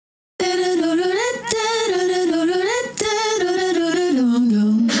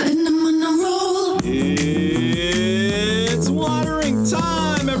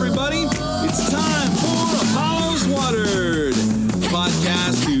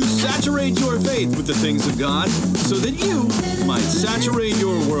to saturate your faith with the things of God so that you might saturate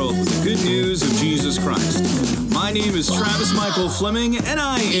your world with the good news of Jesus Christ. My name is Travis Michael Fleming, and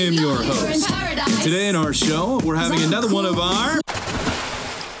I am your host. And today in our show, we're having another one of our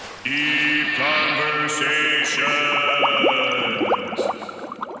Deep Conversations.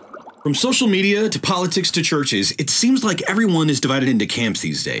 From social media to politics to churches, it seems like everyone is divided into camps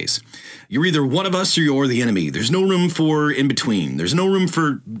these days. You're either one of us or you're the enemy. There's no room for in between. There's no room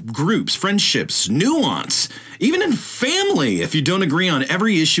for groups, friendships, nuance, even in family if you don't agree on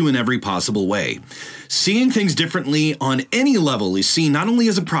every issue in every possible way. Seeing things differently on any level is seen not only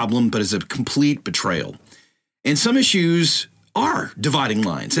as a problem, but as a complete betrayal. And some issues are dividing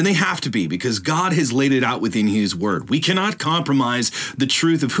lines, and they have to be because God has laid it out within His Word. We cannot compromise the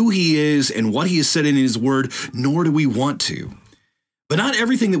truth of who He is and what He has said in His Word, nor do we want to. But not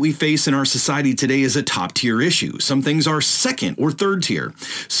everything that we face in our society today is a top-tier issue. Some things are second or third tier.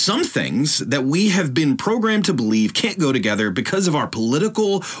 Some things that we have been programmed to believe can't go together because of our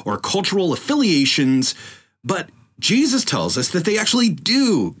political or cultural affiliations, but Jesus tells us that they actually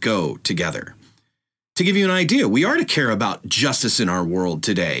do go together. To give you an idea, we are to care about justice in our world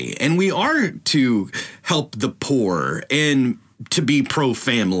today, and we are to help the poor and to be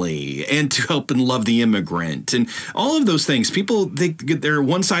pro-family and to help and love the immigrant and all of those things. People think they're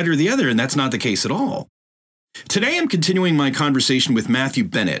one side or the other, and that's not the case at all. Today, I'm continuing my conversation with Matthew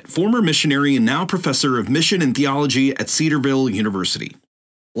Bennett, former missionary and now professor of mission and theology at Cedarville University.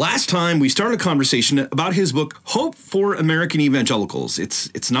 Last time, we started a conversation about his book, Hope for American Evangelicals.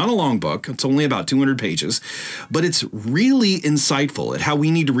 It's not a long book. It's only about 200 pages, but it's really insightful at how we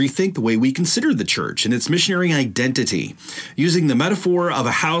need to rethink the way we consider the church and its missionary identity, using the metaphor of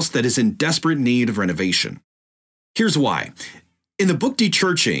a house that is in desperate need of renovation. Here's why. In the book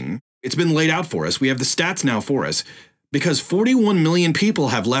Dechurching, it's been laid out for us. We have the stats now for us. Because 41 million people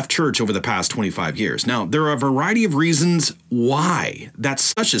have left church over the past 25 years. Now, there are a variety of reasons why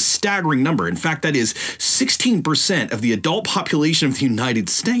that's such a staggering number. In fact, that is 16% of the adult population of the United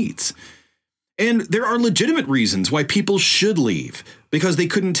States. And there are legitimate reasons why people should leave, because they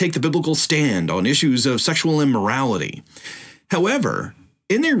couldn't take the biblical stand on issues of sexual immorality. However,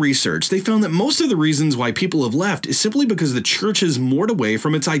 in their research, they found that most of the reasons why people have left is simply because the church has moored away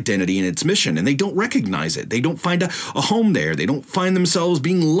from its identity and its mission, and they don't recognize it. They don't find a home there. They don't find themselves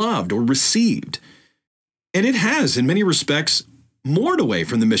being loved or received. And it has, in many respects, moored away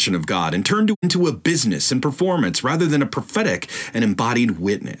from the mission of God and turned into a business and performance rather than a prophetic and embodied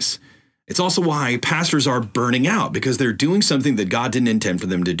witness. It's also why pastors are burning out, because they're doing something that God didn't intend for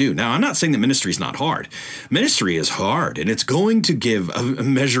them to do. Now, I'm not saying that ministry is not hard. Ministry is hard, and it's going to give a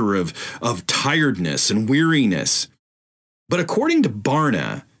measure of tiredness and weariness. But according to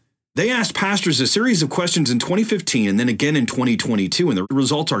Barna, they asked pastors a series of questions in 2015 and then again in 2022, and the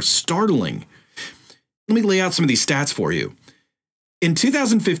results are startling. Let me lay out some of these stats for you. In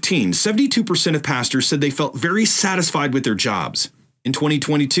 2015, 72% of pastors said they felt very satisfied with their jobs. In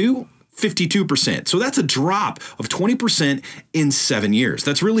 2022, 52%. So that's a drop of 20% in 7 years.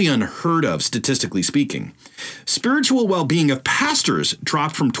 That's really unheard of, statistically speaking. Spiritual well-being of pastors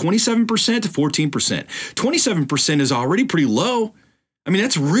dropped from 27% to 14%. 27% is already pretty low. I mean,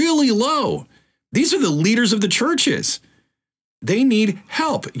 that's really low. These are the leaders of the churches. They need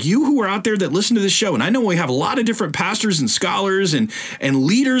help. You who are out there that listen to this show, and I know we have a lot of different pastors and scholars and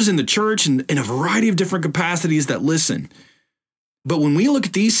leaders in the church and in a variety of different capacities that listen. But when we look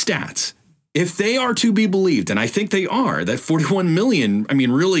at these stats, if they are to be believed, and I think they are, that 41 million,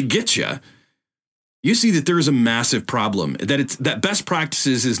 really gets you, you see that there is a massive problem that best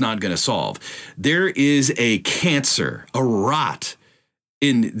practices is not going to solve. There is a cancer, a rot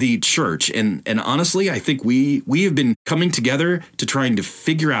in the church. And honestly, I think we have been coming together to trying to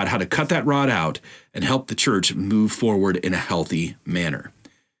figure out how to cut that rot out and help the church move forward in a healthy manner.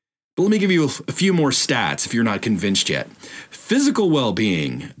 But let me give you a few more stats if you're not convinced yet. Physical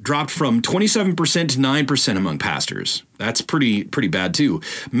well-being dropped from 27% to 9% among pastors. That's pretty bad too.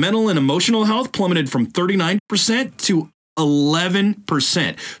 Mental and emotional health plummeted from 39% to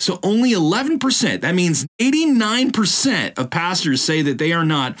 11%. So only 11%. That means 89% of pastors say that they are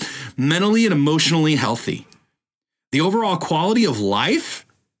not mentally and emotionally healthy. The overall quality of life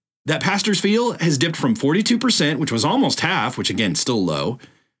that pastors feel has dipped from 42%, which was almost half, which again, still low,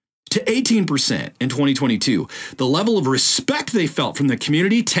 to 18% in 2022. The level of respect they felt from the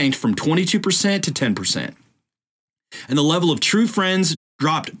community tanked from 22% to 10%. And the level of true friends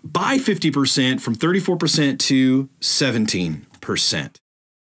dropped by 50% from 34% to 17%.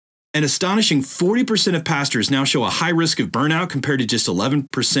 An astonishing 40% of pastors now show a high risk of burnout compared to just 11%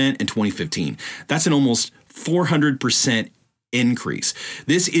 in 2015. That's an almost 400% increase.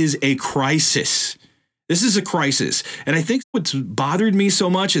 This is a crisis. This is a crisis. And I think what's bothered me so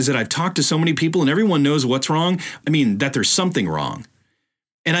much is that I've talked to so many people and everyone knows what's wrong. I mean, that there's something wrong.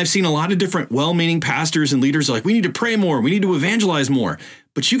 And I've seen a lot of different well-meaning pastors and leaders like, we need to pray more. We need to evangelize more.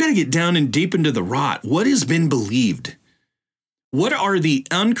 But you got to get down and deep into the rot. What has been believed? What are the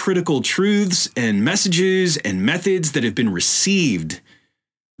uncritical truths and messages and methods that have been received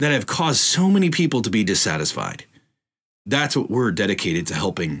that have caused so many people to be dissatisfied? That's what we're dedicated to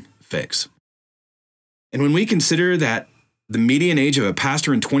helping fix. And when we consider that the median age of a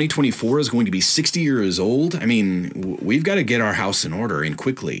pastor in 2024 is going to be 60 years old, I mean, we've got to get our house in order and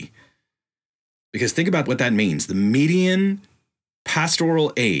quickly. Because think about what that means. The median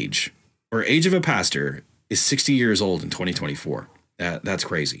pastoral age or age of a pastor is 60 years old in 2024. That's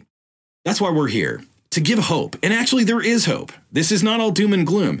crazy. That's why we're here. To give hope. And actually, there is hope. This is not all doom and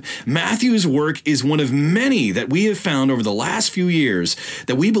gloom. Matthew's work is one of many that we have found over the last few years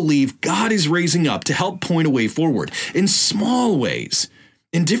that we believe God is raising up to help point a way forward in small ways,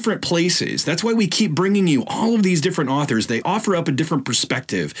 in different places. That's why we keep bringing you all of these different authors. They offer up a different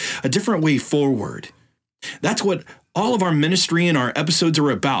perspective, a different way forward. That's what all of our ministry and our episodes are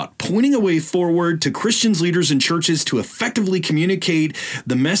about, pointing a way forward to Christians, leaders, and churches to effectively communicate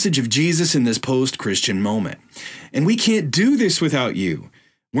the message of Jesus in this post-Christian moment. And we can't do this without you.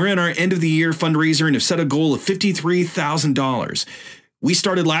 We're in our end of the year fundraiser and have set a goal of $53,000. We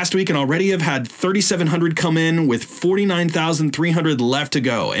started last week and already have had 3,700 come in with 49,300 left to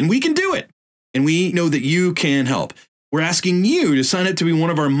go. And we can do it. And we know that you can help. We're asking you to sign up to be one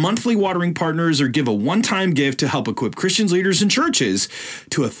of our monthly watering partners or give a one-time gift to help equip Christians, leaders, and churches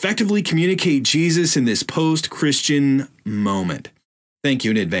to effectively communicate Jesus in this post-Christian moment. Thank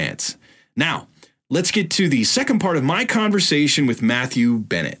you in advance. Now, let's get to the second part of my conversation with Matthew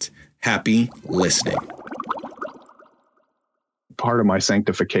Bennett. Happy listening. Part of my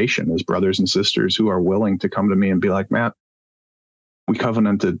sanctification is brothers and sisters who are willing to come to me and be like, Matt, we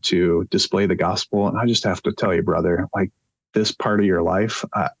covenanted to display the gospel. And I just have to tell you, brother, like this part of your life,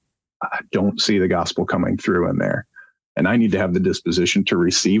 I don't see the gospel coming through in there. And I need to have the disposition to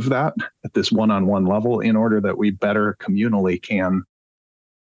receive that at this one-on-one level in order that we better communally can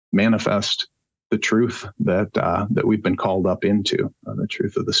manifest the truth that we've been called up into, the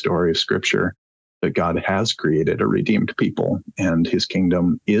truth of the story of Scripture, that God has created a redeemed people and his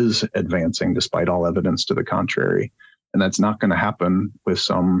kingdom is advancing despite all evidence to the contrary. And that's not going to happen with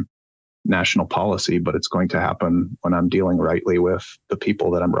some national policy, but it's going to happen when I'm dealing rightly with the people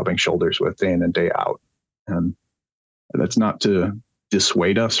that I'm rubbing shoulders with day in and day out. And that's not to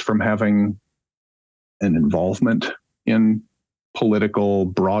dissuade us from having an involvement in political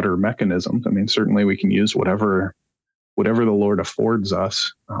broader mechanisms. I mean, certainly we can use whatever the Lord affords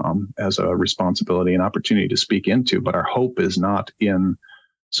us as a responsibility and opportunity to speak into, but our hope is not in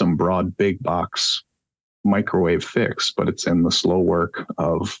some broad big box microwave fix, but it's in the slow work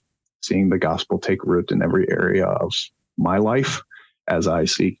of seeing the gospel take root in every area of my life as I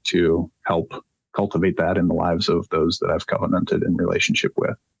seek to help cultivate that in the lives of those that I've covenanted in relationship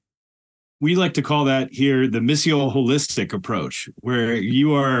with. We like to call that here the missio holistic approach, where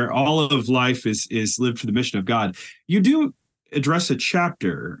you are all of life is lived for the mission of God. You do address a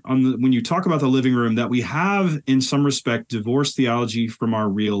chapter on when you talk about the living room that we have in some respect divorced theology from our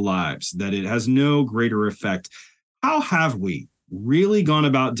real lives, that it has no greater effect. How have we really gone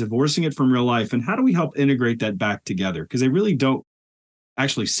about divorcing it from real life, and how do we help integrate that back together? Because they really don't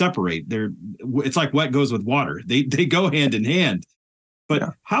actually separate. It's like what goes with water. They go hand in hand.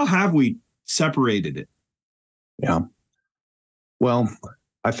 But How have we separated it? Yeah. Well,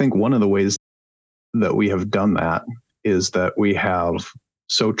 I think one of the ways that we have done that is that we have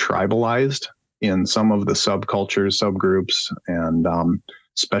so tribalized in some of the subcultures, subgroups, and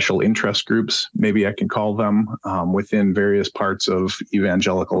special interest groups, maybe I can call them, within various parts of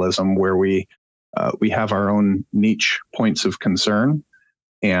evangelicalism, where we have our own niche points of concern,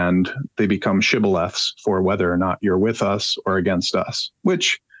 and they become shibboleths for whether or not you're with us or against us,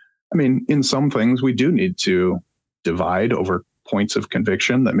 which, I mean, in some things we do need to divide over points of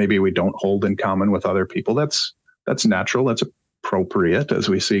conviction that maybe we don't hold in common with other people. That's natural. That's appropriate as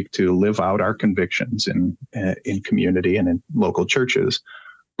we seek to live out our convictions in community and in local churches.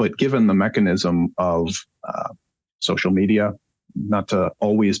 But given the mechanism of social media, not to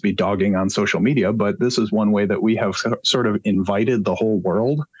always be dogging on social media, but this is one way that we have sort of invited the whole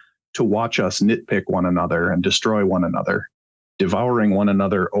world to watch us nitpick one another and destroy one another, devouring one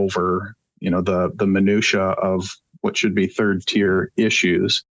another over, the minutia of what should be third tier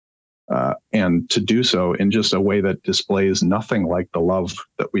issues. And to do so in just a way that displays nothing like the love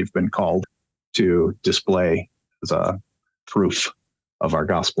that we've been called to display as a proof of our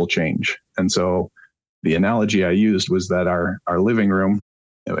gospel change. And so the analogy I used was that our living room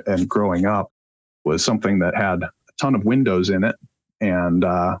and growing up was something that had a ton of windows in it, and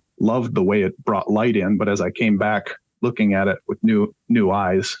loved the way it brought light in. But as I came back looking at it with new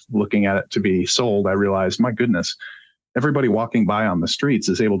eyes, looking at it to be sold, I realized, my goodness, everybody walking by on the streets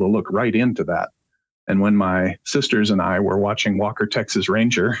is able to look right into that. And when my sisters and I were watching Walker, Texas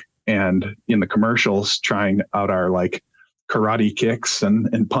Ranger, and in the commercials trying out our like karate kicks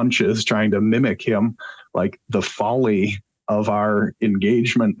and punches, trying to mimic him, like the folly of our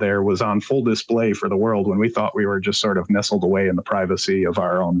engagement there was on full display for the world, when we thought we were just sort of nestled away in the privacy of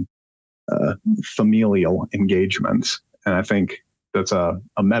our own familial engagements. And I think that's a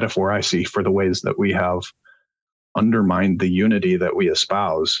metaphor I see for the ways that we have undermined the unity that we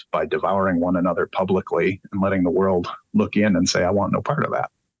espouse by devouring one another publicly and letting the world look in and say, I want no part of that.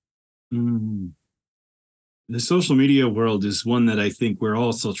 Mm. The social media world is one that I think we're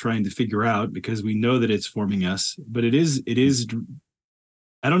also trying to figure out, because we know that it's forming us, but it is,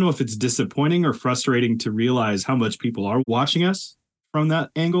 I don't know if it's disappointing or frustrating to realize how much people are watching us from that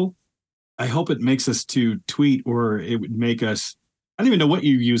angle. I hope it makes us to tweet, or it would make us, I don't even know what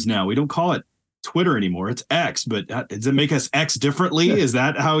you use now. We don't call it Twitter anymore. It's X, but does it make us X differently? Is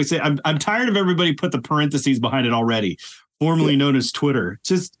that how we say it? I'm tired of everybody put the parentheses behind it already, formerly known as Twitter,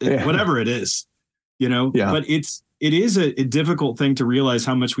 just whatever it is, but it is a difficult thing to realize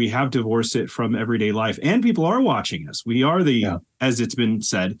how much we have divorced it from everyday life, and people are watching us. We are as it's been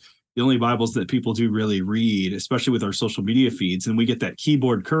said, the only Bibles that people do really read, especially with our social media feeds. And we get that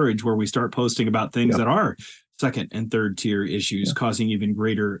keyboard courage where we start posting about things that are second and third tier issues, causing even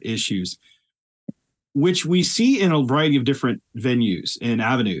greater issues, which we see in a variety of different venues and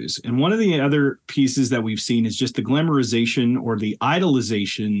avenues. And one of the other pieces that we've seen is just the glamorization or the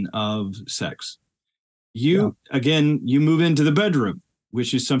idolization of sex. Again, you move into the bedroom,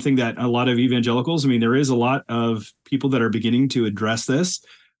 which is something that a lot of evangelicals, there is a lot of people that are beginning to address this.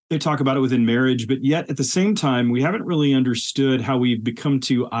 They talk about it within marriage, but yet at the same time, we haven't really understood how we've become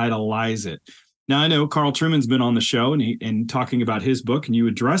to idolize it. Now, I know Carl Trueman's been on the show and talking about his book, and you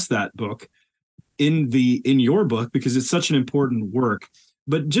address that book in your book because it's such an important work.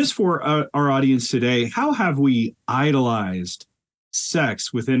 But just for our audience today, how have we idolized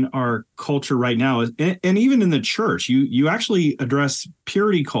sex within our culture right now? And even in the church, you actually address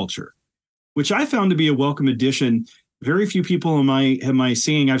purity culture, which I found to be a welcome addition. Very few people I've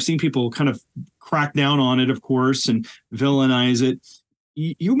seen people kind of crack down on it, of course, and villainize it.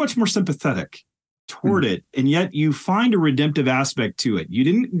 You're much more sympathetic toward it, and yet you find a redemptive aspect to it. You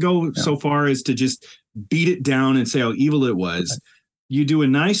didn't go so far as to just beat it down and say how evil it was. You do a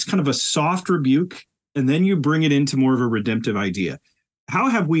nice kind of a soft rebuke, and then you bring it into more of a redemptive idea. How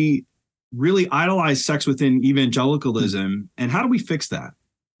have we really idolized sex within evangelicalism, and how do we fix that?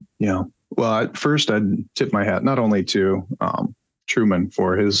 Yeah. Well, first I'd tip my hat not only to Trueman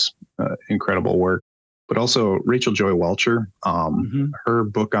for his incredible work, but also Rachel Joy Welcher. Her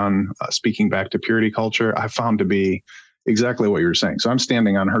book on speaking back to purity culture, I found to be exactly what you were saying. So I'm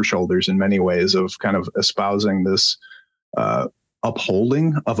standing on her shoulders in many ways of kind of espousing this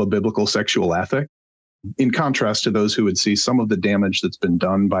upholding of a biblical sexual ethic, in contrast to those who would see some of the damage that's been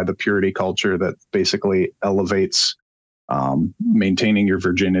done by the purity culture that basically elevates maintaining your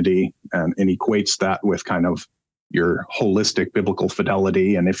virginity and equates that with kind of your holistic biblical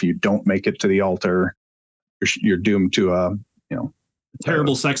fidelity. And if you don't make it to the altar, you're doomed to a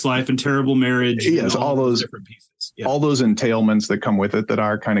terrible sex life and terrible marriage. Yes, all those different pieces. all those entailments that come with it that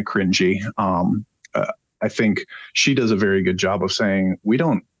are kind of cringy. I think she does a very good job of saying we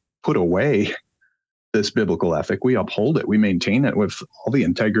don't put away this biblical ethic. We uphold it. We maintain it with all the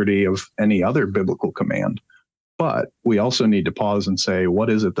integrity of any other biblical command. But we also need to pause and say,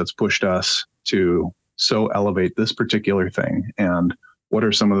 what is it that's pushed us to so elevate this particular thing? And what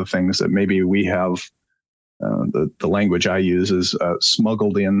are some of the things that maybe we have, the language I use is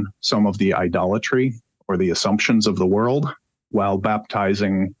smuggled in some of the idolatry or the assumptions of the world while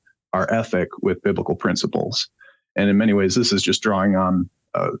baptizing our ethic with biblical principles. And in many ways, this is just drawing on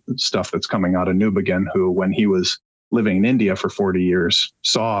stuff that's coming out of Newbegin, who, when he was living in India for 40 years,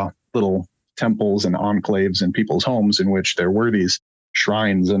 saw little temples and enclaves in people's homes in which there were these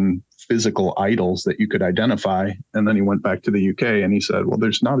shrines and physical idols that you could identify. And then he went back to the UK and he said, well,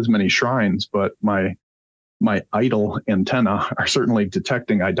 there's not as many shrines, but my idol antenna are certainly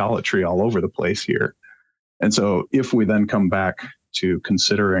detecting idolatry all over the place here. And so if we then come back to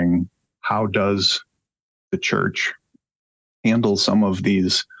considering how does the church handle some of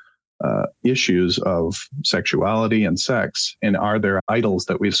these issues of sexuality and sex, and are there idols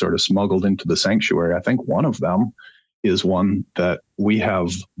that we've sort of smuggled into the sanctuary? I think one of them is one that we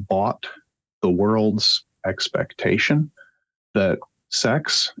have bought the world's expectation that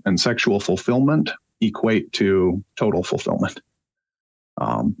sex and sexual fulfillment equate to total fulfillment.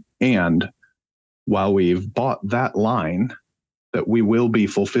 And while we've bought that line that we will be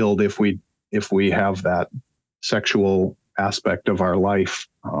fulfilled if we have that sexual aspect of our life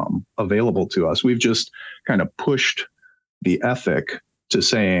available to us, we've just kind of pushed the ethic to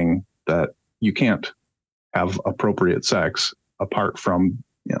saying that you can't have appropriate sex apart from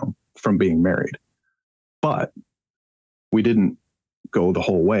being married. But we didn't go the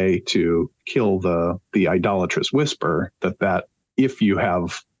whole way to kill the idolatrous whisper that if you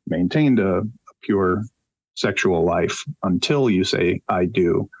have maintained a pure sexual life until you say I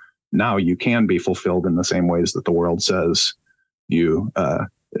do, now you can be fulfilled in the same ways that the world says you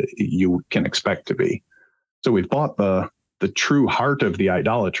can expect to be. So we've bought the true heart of the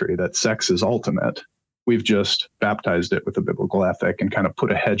idolatry, that sex is ultimate. We've just baptized it with a biblical ethic and kind of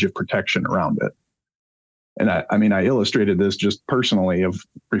put a hedge of protection around it. And I illustrated this just personally of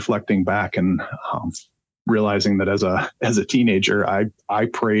reflecting back and realizing that as a teenager, I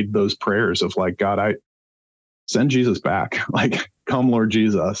prayed those prayers of like, God, I send Jesus back, like, come Lord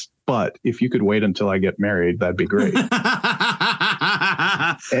Jesus. But if you could wait until I get married, that'd be great. And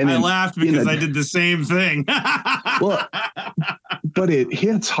I laughed because I did the same thing. Well, but it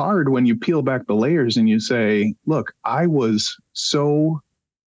hits hard when you peel back the layers and you say, look, I was so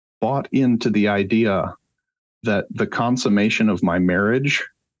bought into the idea that the consummation of my marriage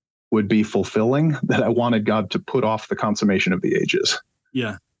would be fulfilling that I wanted God to put off the consummation of the ages.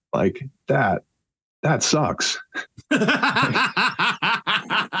 Yeah. Like that sucks. Oh,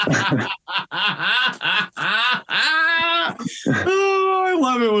 I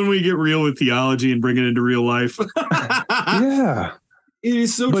love it when we get real with theology and bring it into real life. Yeah. It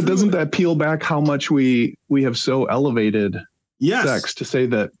is so But true. doesn't that peel back how much we have so elevated sex to say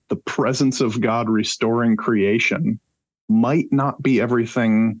that the presence of God restoring creation might not be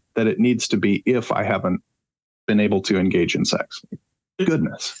everything that it needs to be if I haven't been able to engage in sex?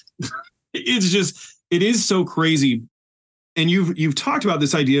 Goodness. It is so crazy. And you've talked about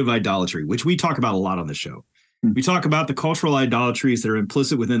this idea of idolatry, which we talk about a lot on the show. We talk about the cultural idolatries that are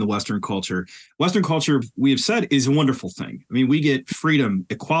implicit within the Western culture. Western culture, we have said, is a wonderful thing. I mean, we get freedom,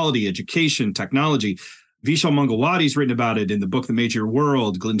 equality, education, technology. Vishal Mangalwadi's written about it in the book The Major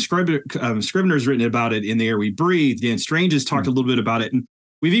World. Glenn Scrivener's written about it in The Air We Breathe. Dan Strange has talked a little bit about it. And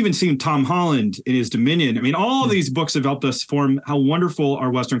we've even seen Tom Holland in his Dominion. I mean, all of these books have helped us form how wonderful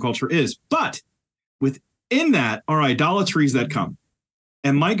our Western culture is. But within that are idolatries that come.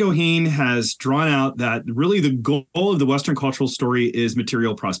 And Mike Goheen has drawn out that really the goal of the Western cultural story is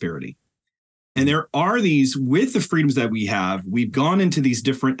material prosperity. And there are these, with the freedoms that we have, we've gone into these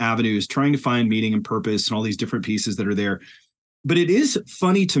different avenues trying to find meaning and purpose and all these different pieces that are there. But it is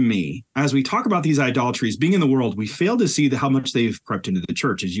funny to me, as we talk about these idolatries being in the world, we fail to see how much they've crept into the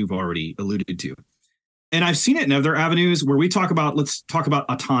church, as you've already alluded to. And I've seen it in other avenues where we talk about, let's talk about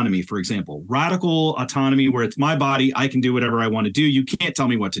autonomy, for example, radical autonomy, where it's my body, I can do whatever I want to do. You can't tell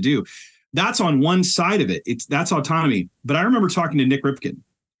me what to do. That's on one side of it. That's autonomy. But I remember talking to Nick Ripken,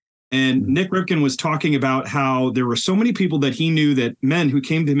 and Nick Ripken was talking about how there were so many people that he knew, that men who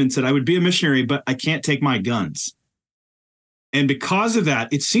came to him and said, I would be a missionary, but I can't take my guns. And because of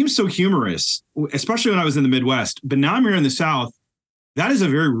that, it seems so humorous, especially when I was in the Midwest. But now I'm here in the South. That is a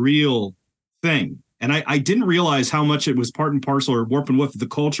very real thing. And I didn't realize how much it was part and parcel or warp and woof of the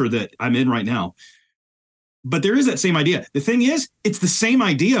culture that I'm in right now. But there is that same idea. The thing is, it's the same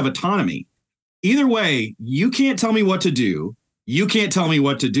idea of autonomy. Either way, you can't tell me what to do. You can't tell me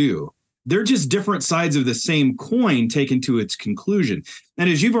what to do. They're just different sides of the same coin taken to its conclusion. And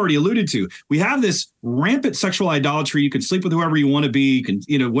as you've already alluded to, we have this rampant sexual idolatry. You can sleep with whoever you want to be. You can,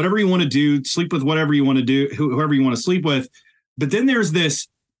 whatever you want to do, sleep with whatever you want to do, whoever you want to sleep with. But then there's this,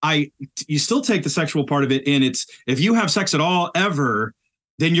 you still take the sexual part of it. And it's, if you have sex at all ever,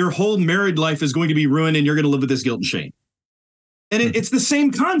 then your whole married life is going to be ruined and you're going to live with this guilt and shame. And it's the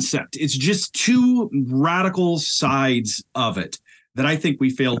same concept. It's just two radical sides of it that I think we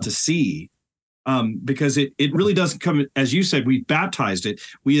fail to see, because it really doesn't come, as you said, we've baptized it.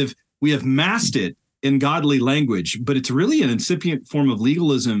 We have masked it in godly language, but it's really an incipient form of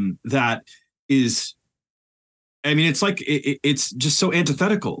legalism that is, I mean, it's like it's just so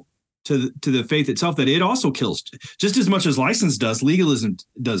antithetical to the faith itself that it also kills just as much as license does. Legalism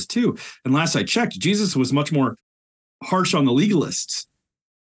does too. And last I checked, Jesus was much more harsh on the legalists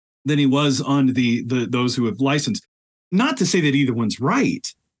than he was on the those who have license. Not to say that either one's right?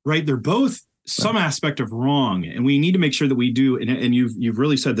 They're both some aspect of wrong, and we need to make sure that we do. And you've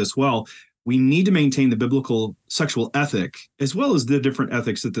really said this well. we need to maintain the biblical sexual ethic as well as the different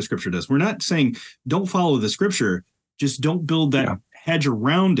ethics that the scripture does. We're not saying don't follow the scripture, just don't build that hedge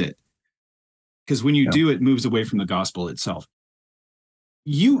around it. Because when you do, it moves away from the gospel itself.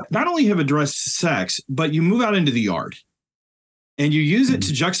 You not only have addressed sex, but you move out into the yard and you use it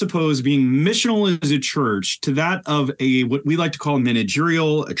to juxtapose being missional as a church to that of what we like to call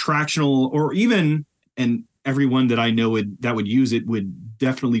managerial, attractional, or even, and everyone that I know that would use it would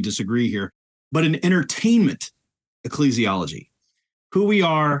definitely disagree here, but an entertainment ecclesiology. Who we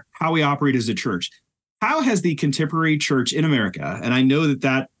are, how we operate as a church. How has the contemporary church in America, and I know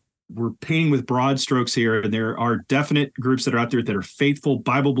that we're painting with broad strokes here, and there are definite groups that are out there that are faithful,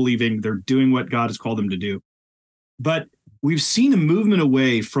 Bible-believing, they're doing what God has called them to do. But we've seen a movement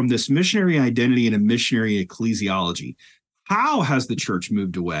away from this missionary identity and a missionary ecclesiology. How has the church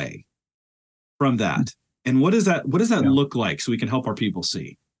moved away from that? And what does that look like so we can help our people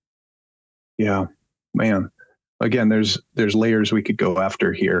see? Yeah, man. Again, there's layers we could go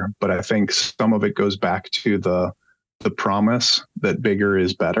after here, but I think some of it goes back to the promise that bigger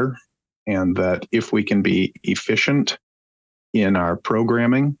is better, and that if we can be efficient in our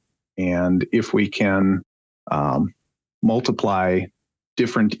programming, and if we can multiply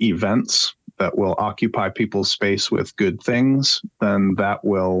different events that will occupy people's space with good things, then that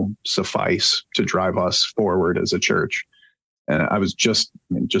will suffice to drive us forward as a church. And I was just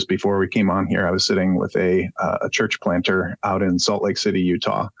before we came on here, I was sitting with a church planter out in Salt Lake City,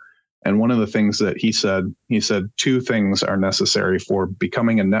 Utah. And one of the things that he said two things are necessary for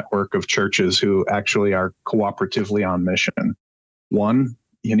becoming a network of churches who actually are cooperatively on mission. One,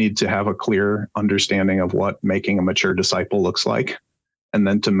 you need to have a clear understanding of what making a mature disciple looks like, and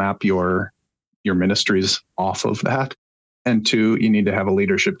then to map your ministries off of that. And two, you need to have a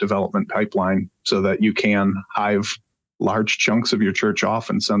leadership development pipeline so that you can hive large chunks of your church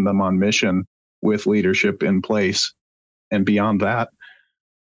off and send them on mission with leadership in place. And beyond that,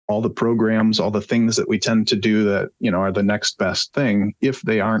 all the programs, all the things that we tend to do that, are the next best thing, if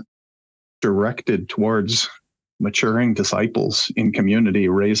they aren't directed towards maturing disciples in community,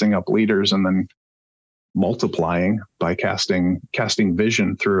 raising up leaders, and then multiplying by casting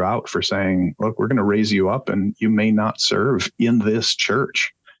vision throughout for saying, look, we're going to raise you up, and you may not serve in this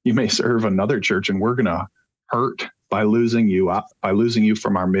church. You may serve another church, and we're going to hurt by losing you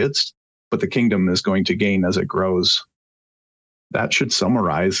from our midst, but the kingdom is going to gain as it grows. That should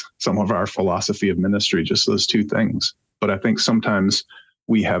summarize some of our philosophy of ministry, just those two things. But I think sometimes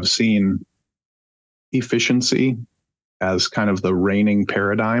we have seen efficiency as kind of the reigning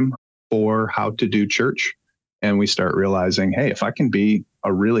paradigm for how to do church. And we start realizing, hey, if I can be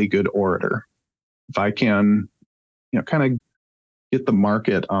a really good orator, if I can, kind of get the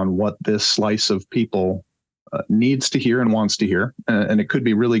market on what this slice of people needs to hear and wants to hear, and it could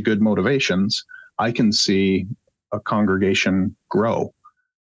be really good motivations, I can see a congregation grow.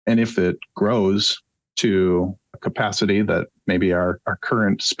 And if it grows to a capacity that maybe our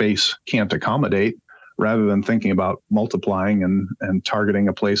current space can't accommodate, rather than thinking about multiplying and targeting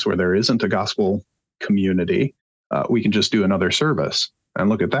a place where there isn't a gospel community, we can just do another service. And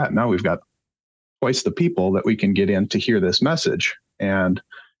look at that. Now we've got twice the people that we can get in to hear this message. And,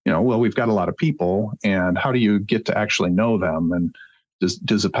 we've got a lot of people, and how do you get to actually know them? And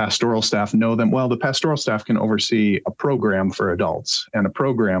does the pastoral staff know them? Well, the pastoral staff can oversee a program for adults and a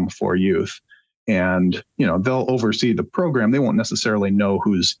program for youth. And, they'll oversee the program. They won't necessarily know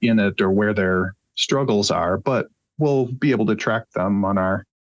who's in it or where their struggles are, but we'll be able to track them on our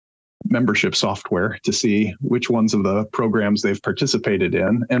membership software to see which ones of the programs they've participated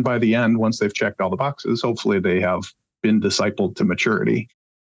in. And by the end, once they've checked all the boxes, hopefully they have been discipled to maturity.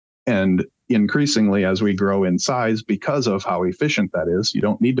 And increasingly, as we grow in size, because of how efficient that is, you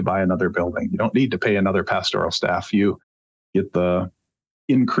don't need to buy another building. You don't need to pay another pastoral staff. You get the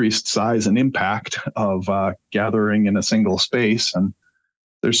increased size and impact of gathering in a single space. And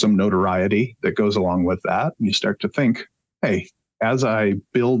there's some notoriety that goes along with that. And you start to think, hey, as I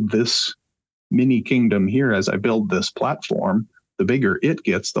build this mini kingdom here, as I build this platform, the bigger it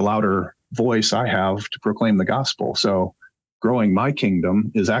gets, the louder voice I have to proclaim the gospel. So growing my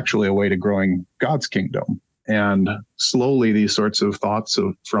kingdom is actually a way to growing God's kingdom. And slowly these sorts of thoughts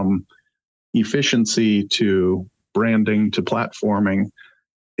from efficiency to branding to platforming,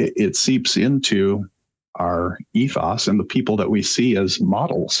 it seeps into our ethos, and the people that we see as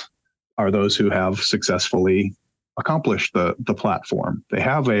models are those who have successfully accomplished the platform. They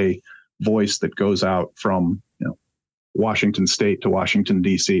have a voice that goes out from Washington State to Washington,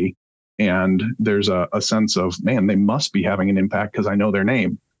 D.C., and there's a sense of, man, they must be having an impact because I know their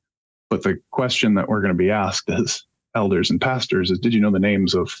name. But the question that we're going to be asked as elders and pastors is, did you know the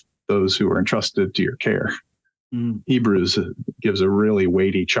names of those who are entrusted to your care. Mm. Hebrews gives a really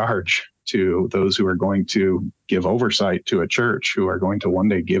weighty charge to those who are going to give oversight to a church, who are going to one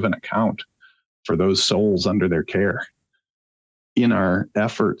day give an account for those souls under their care. In our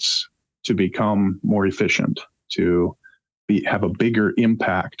efforts to become more efficient, to have a bigger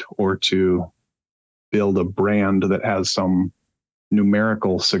impact, or to build a brand that has some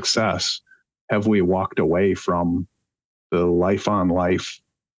numerical success, have we walked away from the life on life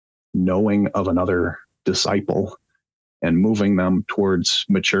knowing of another disciple and moving them towards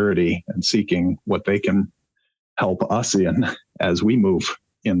maturity and seeking what they can help us in as we move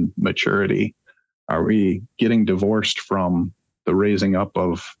in maturity? Are we getting divorced from the raising up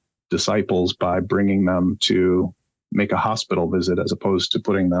of disciples by bringing them to make a hospital visit as opposed to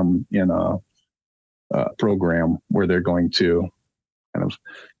putting them in a program where they're going to kind of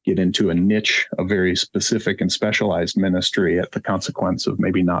get into a niche, a very specific and specialized ministry, at the consequence of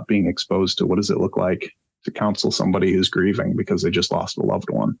maybe not being exposed to what does it look like to counsel somebody who's grieving because they just lost a loved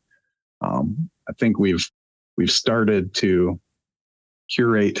one? I think we've started to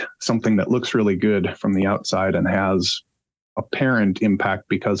curate something that looks really good from the outside and has apparent impact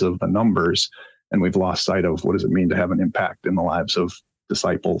because of the numbers, and we've lost sight of what does it mean to have an impact in the lives of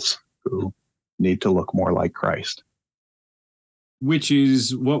disciples who need to look more like Christ. Which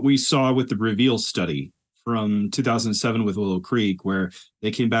is what we saw with the Reveal study from 2007 with Willow Creek, where they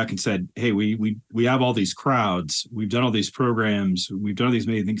came back and said, hey, we have all these crowds, we've done all these programs, we've done all these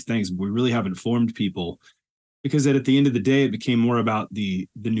many things, but we really haven't formed people. Because at the end of the day, it became more about the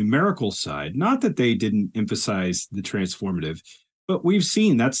numerical side. Not that they didn't emphasize the transformative, but we've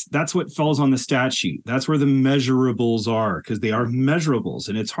seen that's what falls on the stat sheet. That's where the measurables are, because they are measurables.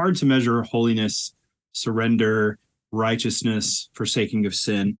 And it's hard to measure holiness, surrender, righteousness, forsaking of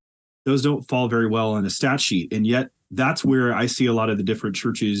sin. Those don't fall very well on a stat sheet. And yet that's where I see a lot of the different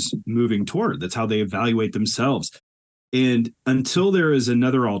churches moving toward. That's how they evaluate themselves. And until there is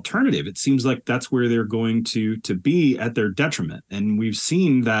another alternative, it seems like that's where they're going to be at their detriment. And we've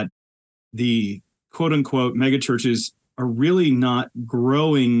seen that the quote unquote megachurches are really not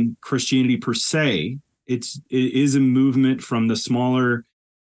growing Christianity per se. It is a movement from the smaller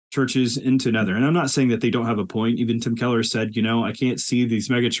churches into another. And I'm not saying that they don't have a point. Even Tim Keller said, I can't see these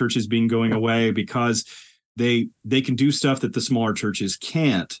megachurches being going away because they can do stuff that the smaller churches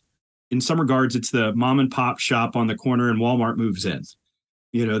can't. In some regards, it's the mom and pop shop on the corner and Walmart moves in,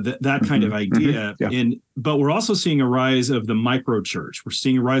 that kind of idea. Yeah. But we're also seeing a rise of the micro church. We're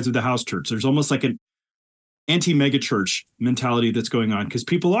seeing a rise of the house church. There's almost like an anti-mega church mentality that's going on because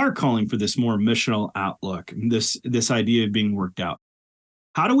people are calling for this more missional outlook, this idea of being worked out.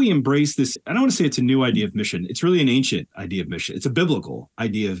 How do we embrace this? I don't want to say it's a new idea of mission. It's really an ancient idea of mission. It's a biblical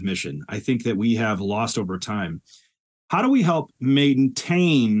idea of mission. I think that we have lost over time. How do we help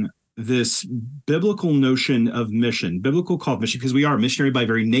maintain this biblical notion of mission, biblical call of mission, because we are missionary by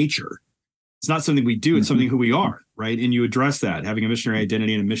very nature? It's not something we do, it's something who we are, right? And you address that, having a missionary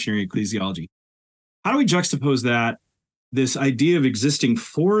identity and a missionary ecclesiology. How do we juxtapose that, this idea of existing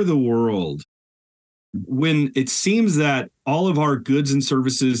for the world, when it seems that all of our goods and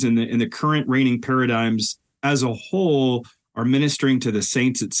services in the current reigning paradigms as a whole are ministering to the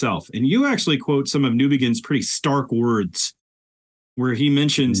saints itself? And you actually quote some of Newbegin's pretty stark words, where he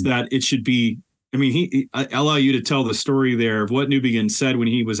mentions that it should be, I allow you to tell the story there of what Newbegin said when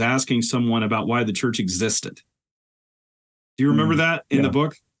he was asking someone about why the church existed. Do you remember that in the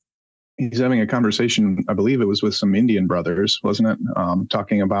book? He's having a conversation, I believe it was with some Indian brothers, wasn't it?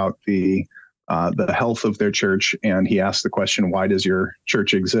 Talking about the health of their church. And he asked the question, why does your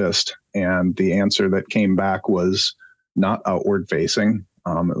church exist? And the answer that came back was not outward facing.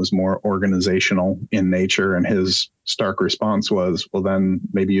 It was more organizational in nature. And his stark response was, well, then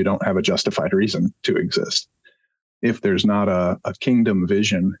maybe you don't have a justified reason to exist. If there's not a kingdom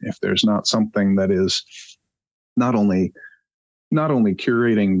vision, if there's not something that is not only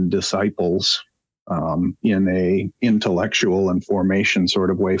curating disciples in a intellectual and formation sort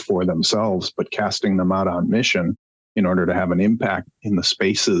of way for themselves, but casting them out on mission in order to have an impact in the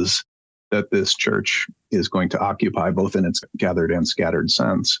spaces that this church is going to occupy, both in its gathered and scattered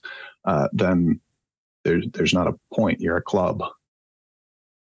sense, then there's not a point. You're a club.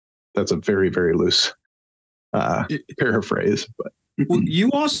 That's a very, very loose paraphrase. But well,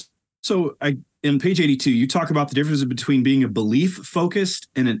 you also, in page 82, you talk about the difference between being a belief-focused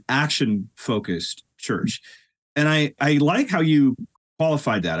and an action-focused church. And I like how you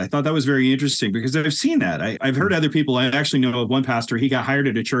qualified that. I thought that was very interesting because I've seen that. I've heard other people. I actually know of one pastor. He got hired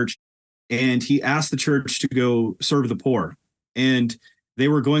at a church and he asked the church to go serve the poor. And They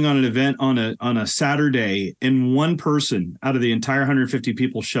were going on an event on a Saturday, and one person out of the entire 150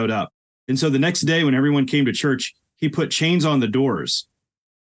 people showed up. And so the next day when everyone came to church, he put chains on the doors.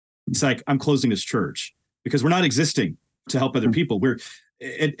 It's like, I'm closing this church because we're not existing to help other people.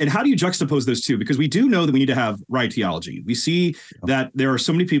 And how do you juxtapose those two? Because we do know that we need to have right theology. We see that there are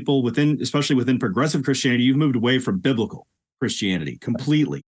so many people especially within progressive Christianity, you've moved away from biblical Christianity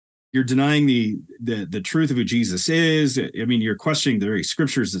completely. You're denying the truth of who Jesus is. I mean, you're questioning the very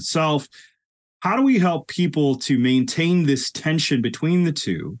scriptures itself. How do we help people to maintain this tension between the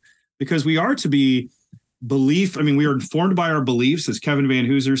two? Because we are to be belief. I mean, we are informed by our beliefs, as Kevin Van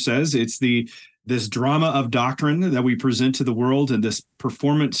Hooser says. It's this drama of doctrine that we present to the world and this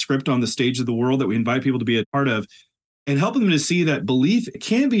performance script on the stage of the world that we invite people to be a part of, and helping them to see that belief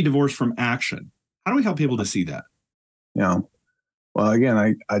can be divorced from action. How do we help people to see that? Yeah. Well,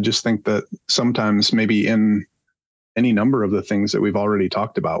 again, I just think that sometimes maybe in any number of the things that we've already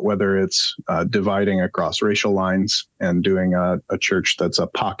talked about, whether it's dividing across racial lines and doing a church that's a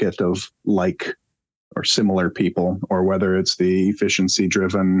pocket of like or similar people, or whether it's the efficiency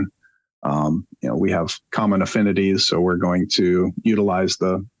driven, we have common affinities, so we're going to utilize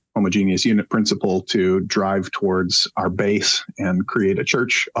the homogeneous unit principle to drive towards our base and create a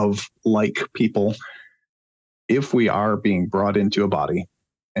church of like people. If we are being brought into a body,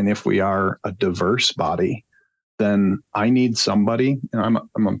 and if we are a diverse body, then I need somebody, and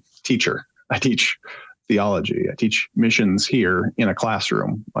I'm a teacher. I teach theology. I teach missions here in a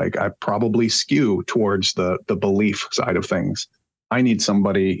classroom. Like, I probably skew towards the belief side of things. I need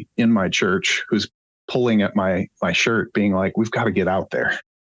somebody in my church who's pulling at my shirt, being like, we've got to get out there.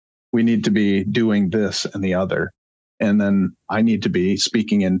 We need to be doing this and the other. And then I need to be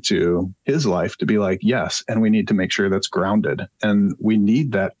speaking into his life to be like, yes. And we need to make sure that's grounded. And we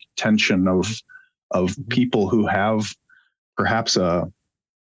need that tension of people who have perhaps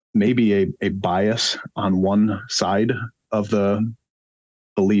maybe a bias on one side of the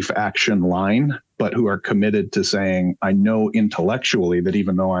belief action line, but who are committed to saying, I know intellectually that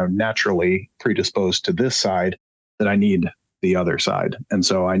even though I'm naturally predisposed to this side, that I need the other side. And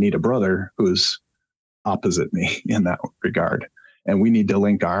so I need a brother who's opposite me in that regard. And we need to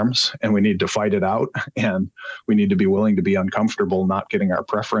link arms, and we need to fight it out. And we need to be willing to be uncomfortable, not getting our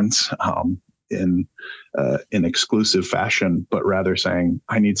preference in exclusive fashion, but rather saying,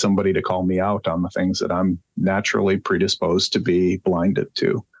 I need somebody to call me out on the things that I'm naturally predisposed to be blinded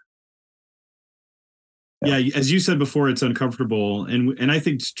to. Yeah, as you said before, it's uncomfortable. And I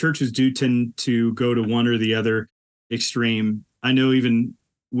think churches do tend to go to one or the other extreme. I know even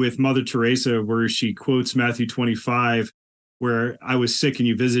with Mother Teresa, where she quotes Matthew 25, where I was sick and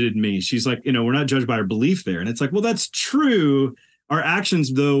you visited me. She's like, we're not judged by our belief there. And it's like, well, that's true. Our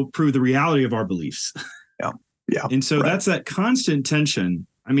actions, though, prove the reality of our beliefs. Yeah. And so that's that constant tension.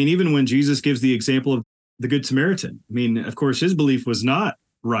 I mean, even when Jesus gives the example of the Good Samaritan, I mean, of course, his belief was not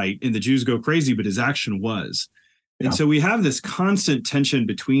right and the Jews go crazy, but his action was. Yeah. And so we have this constant tension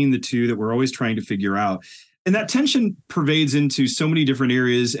between the two that we're always trying to figure out. And that tension pervades into so many different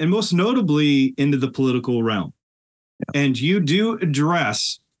areas, and most notably into the political realm. Yeah. And you do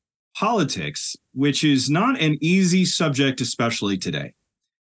address politics, which is not an easy subject, especially today.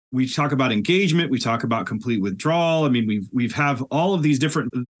 We talk about engagement. We talk about complete withdrawal. I mean, we've have all of these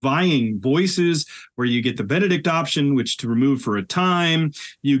different vying voices where you get the Benedict option, which to remove for a time.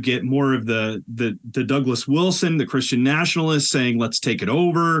 You get more of the Douglas Wilson, the Christian nationalist, saying, let's take it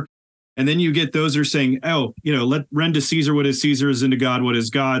over. And then you get those who are saying, let rend to Caesar what is Caesar's and to God what is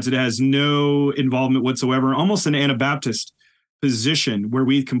God's. It has no involvement whatsoever, almost an Anabaptist position where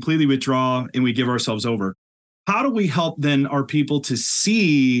we completely withdraw and we give ourselves over. How do we help then our people to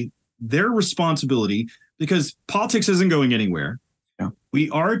see their responsibility? Because politics isn't going anywhere. Yeah. We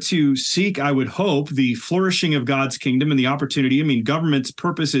are to seek, I would hope, the flourishing of God's kingdom and the opportunity. I mean, government's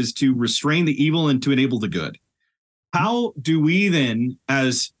purpose is to restrain the evil and to enable the good. How do we then,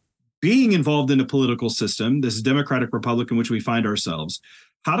 as being involved in a political system, this democratic republic in which we find ourselves,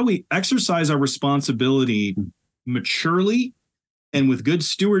 how do we exercise our responsibility maturely and with good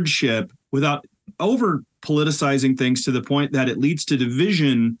stewardship without over politicizing things to the point that it leads to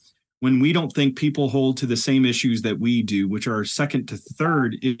division when we don't think people hold to the same issues that we do, which are second to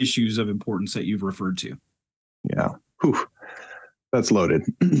third issues of importance that you've referred to? Yeah. Whew. That's loaded.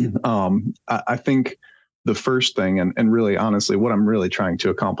 I think the first thing, and really honestly, what I'm really trying to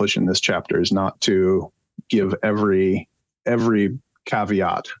accomplish in this chapter is not to give every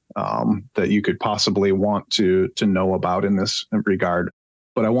caveat that you could possibly want to know about in this regard.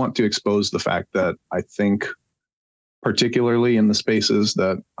 But I want to expose the fact that I think particularly in the spaces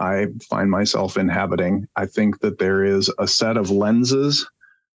that I find myself inhabiting. I think that there is a set of lenses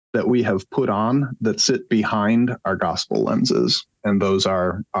that we have put on that sit behind our gospel lenses, and those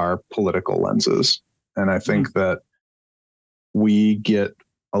are our political lenses. And I think that we get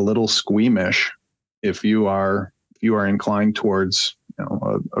a little squeamish if you are inclined towards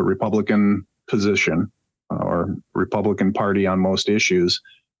a Republican position or Republican Party on most issues.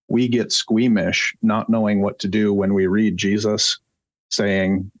 We get squeamish not knowing what to do when we read Jesus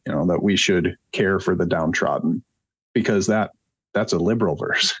saying, that we should care for the downtrodden, because that's a liberal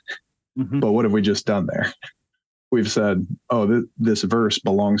verse. Mm-hmm. But what have we just done there? We've said, this verse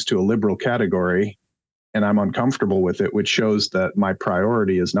belongs to a liberal category, and I'm uncomfortable with it, which shows that my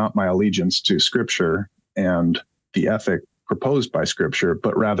priority is not my allegiance to Scripture and the ethic proposed by Scripture,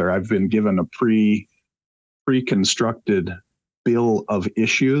 but rather I've been given a pre-constructed bill of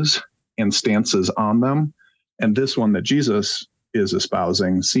issues and stances on them. And this one that Jesus is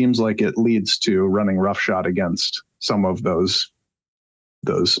espousing seems like it leads to running roughshod against some of those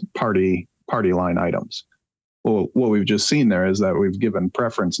party line items. Well, what we've just seen there is that we've given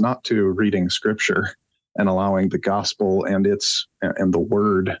preference not to reading Scripture and allowing the gospel and the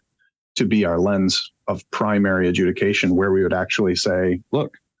word to be our lens of primary adjudication, where we would actually say,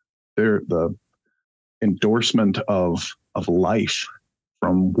 look, the endorsement of life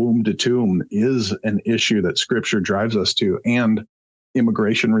from womb to tomb is an issue that Scripture drives us to, and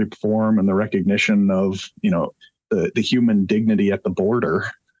immigration reform and the recognition of the human dignity at the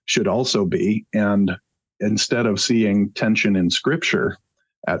border should also be. And instead of seeing tension in Scripture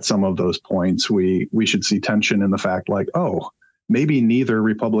at some of those points, we should see tension in the fact maybe neither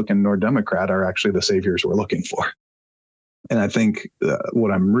Republican nor Democrat are actually the saviors we're looking for. And I think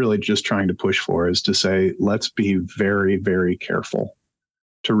what I'm really just trying to push for is to say, let's be very, very careful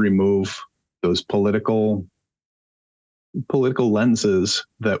to remove those political lenses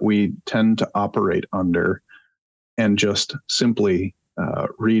that we tend to operate under, and just simply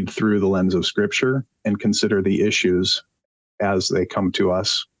read through the lens of Scripture and consider the issues as they come to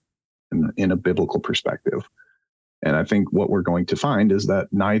us in a biblical perspective. And I think what we're going to find is that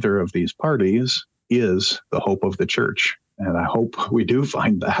neither of these parties is the hope of the church. And I hope we do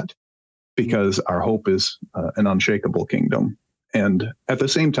find that, because our hope is an unshakable kingdom. And at the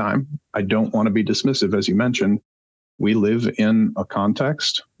same time, I don't want to be dismissive. As you mentioned, we live in a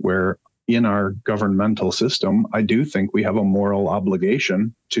context where in our governmental system, I do think we have a moral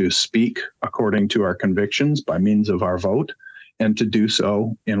obligation to speak according to our convictions by means of our vote, and to do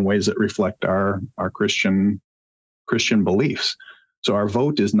so in ways that reflect our Christian beliefs. So our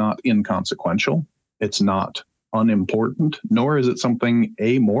vote is not inconsequential. It's not unimportant, nor is it something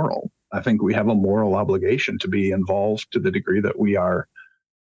amoral. I think we have a moral obligation to be involved to the degree that we are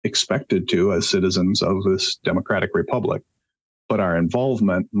expected to as citizens of this democratic republic. But our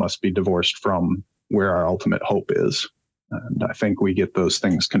involvement must be divorced from where our ultimate hope is. And I think we get those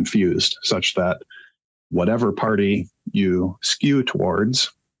things confused, such that whatever party you skew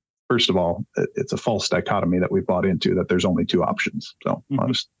towards, first of all, it's a false dichotomy that we bought into, that there's only two options. So I'll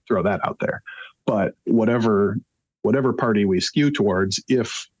just throw that out there. But whatever party we skew towards,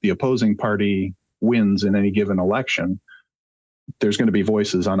 if the opposing party wins in any given election, there's going to be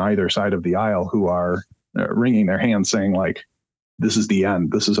voices on either side of the aisle who are wringing their hands saying, this is the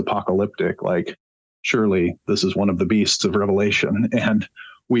end. This is apocalyptic. Surely this is one of the beasts of Revelation. And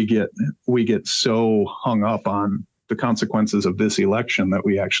we get so hung up on the consequences of this election that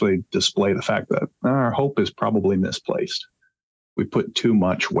we actually display the fact that our hope is probably misplaced. We put too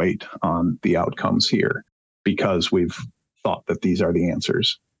much weight on the outcomes here because we've thought that these are the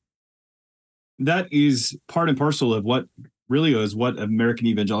answers. That is part and parcel of what really is what American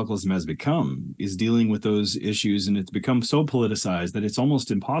evangelicalism has become, is dealing with those issues. And it's become so politicized that it's almost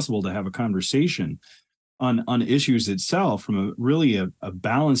impossible to have a conversation on issues itself from a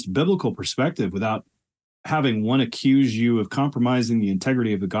balanced biblical perspective without having one accuse you of compromising the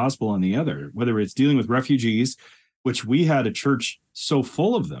integrity of the gospel on the other, whether it's dealing with refugees, which we had a church so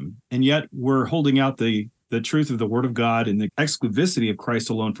full of them, and yet we're holding out the truth of the word of God and the exclusivity of Christ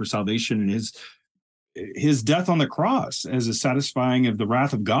alone for salvation, and his death on the cross as a satisfying of the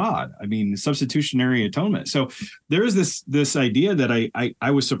wrath of God. I mean, substitutionary atonement. So there is this idea that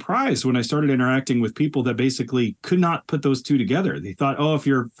I was surprised when I started interacting with people that basically could not put those two together. They thought, if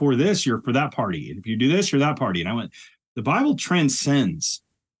you're for this, you're for that party. And if you do this, you're that party. And I went, the Bible transcends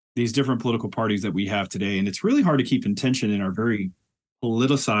these different political parties that we have today. And it's really hard to keep in tension in our very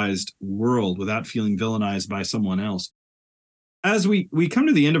politicized world without feeling villainized by someone else. As we come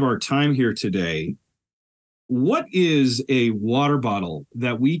to the end of our time here today, what is a water bottle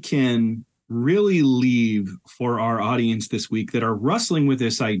that we can really leave for our audience this week that are wrestling with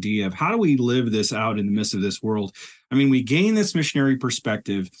this idea of how do we live this out in the midst of this world? I mean, we gain this missionary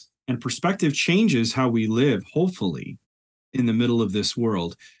perspective, and perspective changes how we live, hopefully, in the middle of this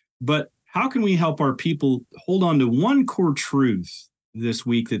world. But how can we help our people hold on to one core truth this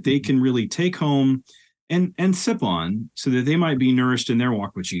week that they can really take home and sip on so that they might be nourished in their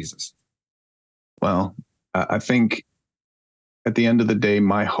walk with Jesus? Well, I think at the end of the day,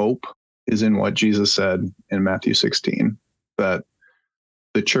 my hope is in what Jesus said in Matthew 16, that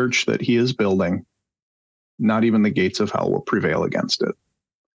the church that he is building, not even the gates of hell will prevail against it.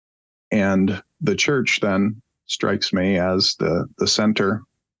 And the church then strikes me as the center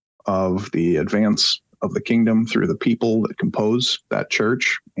of the advance of the kingdom through the people that compose that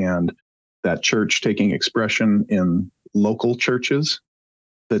church, and that church taking expression in local churches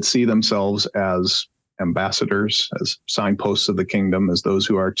that see themselves as ambassadors, as signposts of the kingdom, as those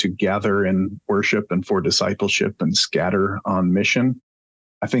who are to gather in worship and for discipleship and scatter on mission.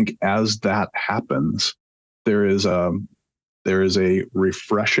 I think as that happens, there is a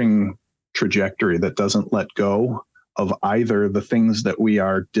refreshing trajectory that doesn't let go of either the things that we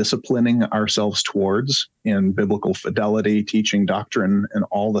are disciplining ourselves towards in biblical fidelity, teaching doctrine, and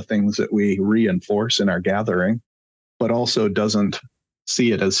all the things that we reinforce in our gathering, but also doesn't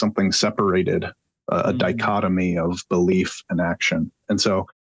see it as something separated, a dichotomy of belief and action. And so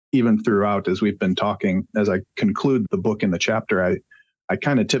even throughout, as we've been talking, as I conclude the book in the chapter, I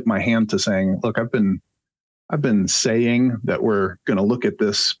kind of tip my hand to saying, look, I've been saying that we're going to look at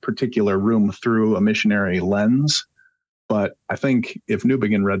this particular room through a missionary lens. But I think if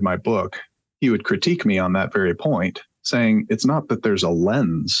Newbegin read my book, he would critique me on that very point, saying it's not that there's a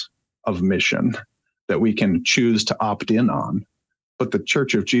lens of mission that we can choose to opt in on, but the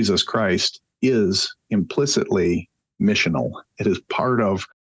Church of Jesus Christ is implicitly missional. It is part of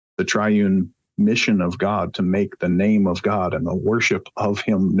the triune mission of God to make the name of God and the worship of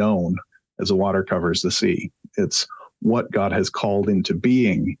him known as the water covers the sea. It's what God has called into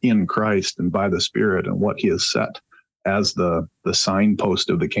being in Christ and by the Spirit, and what he has set as the signpost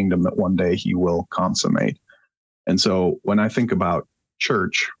of the kingdom that one day he will consummate. And so when I think about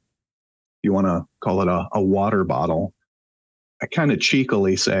church, you want to call it a water bottle, I kind of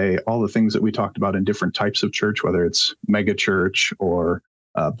cheekily say all the things that we talked about in different types of church, whether it's mega church or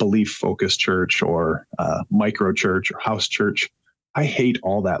belief-focused church or micro church or house church. I hate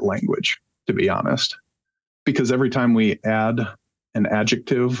all that language, to be honest, because every time we add an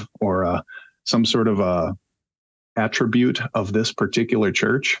adjective or some sort of a attribute of this particular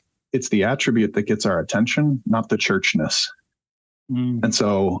church, it's the attribute that gets our attention, not the churchness. And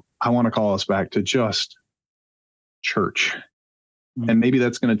so I want to call us back to just church. And maybe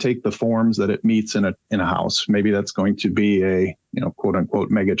that's going to take the forms that it meets in a house. Maybe that's going to be a, quote unquote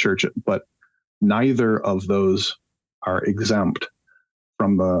mega church, but neither of those are exempt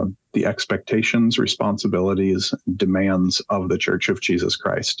from the expectations, responsibilities, demands of the Church of Jesus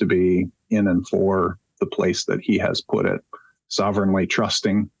Christ to be in and for the place that he has put it, sovereignly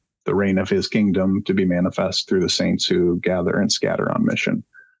trusting the reign of his kingdom to be manifest through the saints who gather and scatter on mission.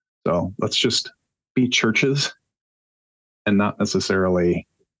 So let's just be churches and not necessarily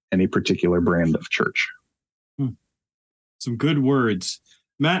any particular brand of church. Some good words.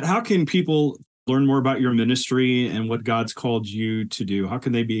 Matt, how can people learn more about your ministry and what God's called you to do? How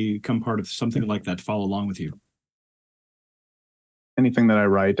can they become part of something like that, follow along with you? Anything that I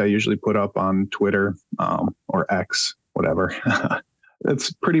write, I usually put up on Twitter or X, whatever.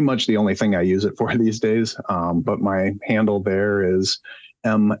 That's pretty much the only thing I use it for these days. But my handle there is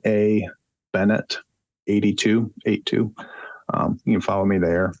M.A. Bennett 82. You can follow me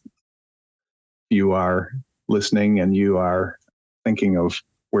there. If you are listening and you are thinking of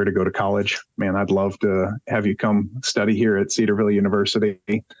where to go to college, man, I'd love to have you come study here at Cedarville University.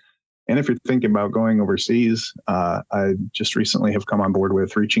 And if you're thinking about going overseas, I just recently have come on board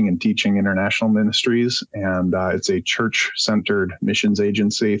with Reaching and Teaching International Ministries, and it's a church-centered missions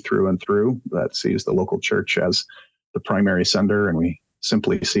agency through and through that sees the local church as the primary sender, and we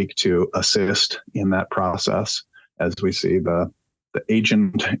simply seek to assist in that process as we see the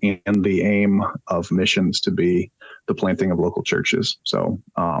agent and the aim of missions to be the planting of local churches. So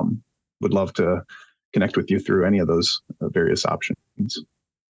would love to connect with you through any of those various options.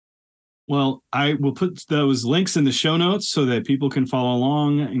 Well, I will put those links in the show notes so that people can follow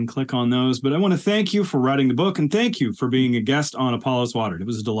along and click on those. But I want to thank you for writing the book, and thank you for being a guest on Apollos Watered. It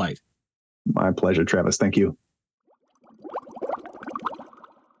was a delight. My pleasure, Travis. Thank you.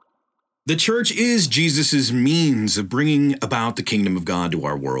 The church is Jesus's means of bringing about the kingdom of God to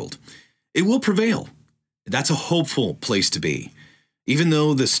our world. It will prevail. That's a hopeful place to be. Even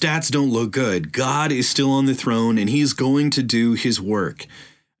though the stats don't look good, God is still on the throne and he's going to do his work.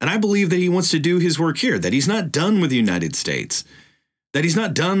 And I believe that he wants to do his work here, that he's not done with the United States, that he's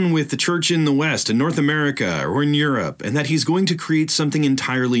not done with the church in the West, in North America, or in Europe, and that he's going to create something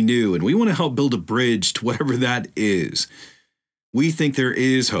entirely new. And we want to help build a bridge to whatever that is. We think there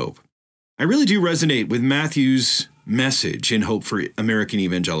is hope. I really do resonate with Matthew's message in Hope for American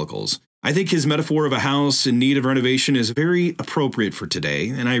Evangelicals. I think his metaphor of a house in need of renovation is very appropriate for today,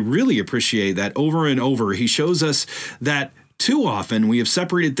 and I really appreciate that over and over he shows us that too often we have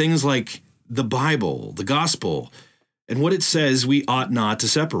separated things like the Bible, the gospel, and what it says we ought not to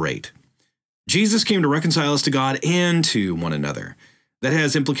separate. Jesus came to reconcile us to God and to one another. That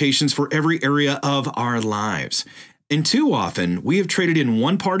has implications for every area of our lives. And too often we have traded in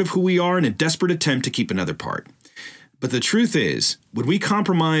one part of who we are in a desperate attempt to keep another part. But the truth is, when we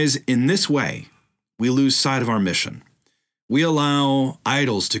compromise in this way, we lose sight of our mission. We allow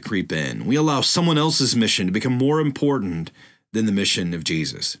idols to creep in. We allow someone else's mission to become more important than the mission of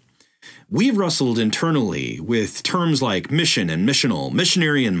Jesus. We've wrestled internally with terms like mission and missional,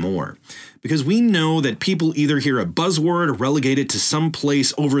 missionary, and more, because we know that people either hear a buzzword or relegate it to some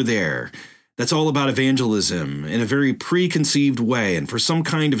place over there that's all about evangelism in a very preconceived way and for some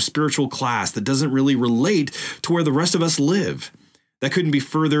kind of spiritual class that doesn't really relate to where the rest of us live. That couldn't be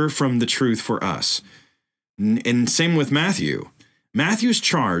further from the truth for us. And same with Matthew. Matthew's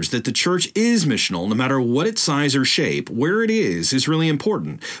charge that the church is missional, no matter what its size or shape, where it is really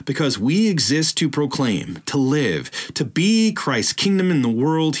important, because we exist to proclaim, to live, to be Christ's kingdom in the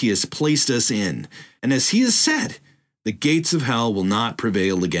world he has placed us in. And as he has said, the gates of hell will not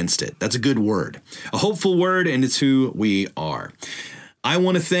prevail against it. That's a good word, a hopeful word, and it's who we are. I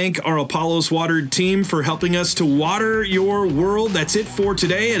want to thank our Apollos Watered team for helping us to water your world. That's it for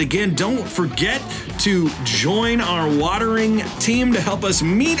today. And again, don't forget to join our watering team to help us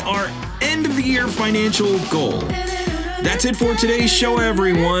meet our end of the year financial goal. That's it for today's show,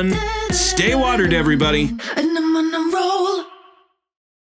 everyone. Stay watered, everybody.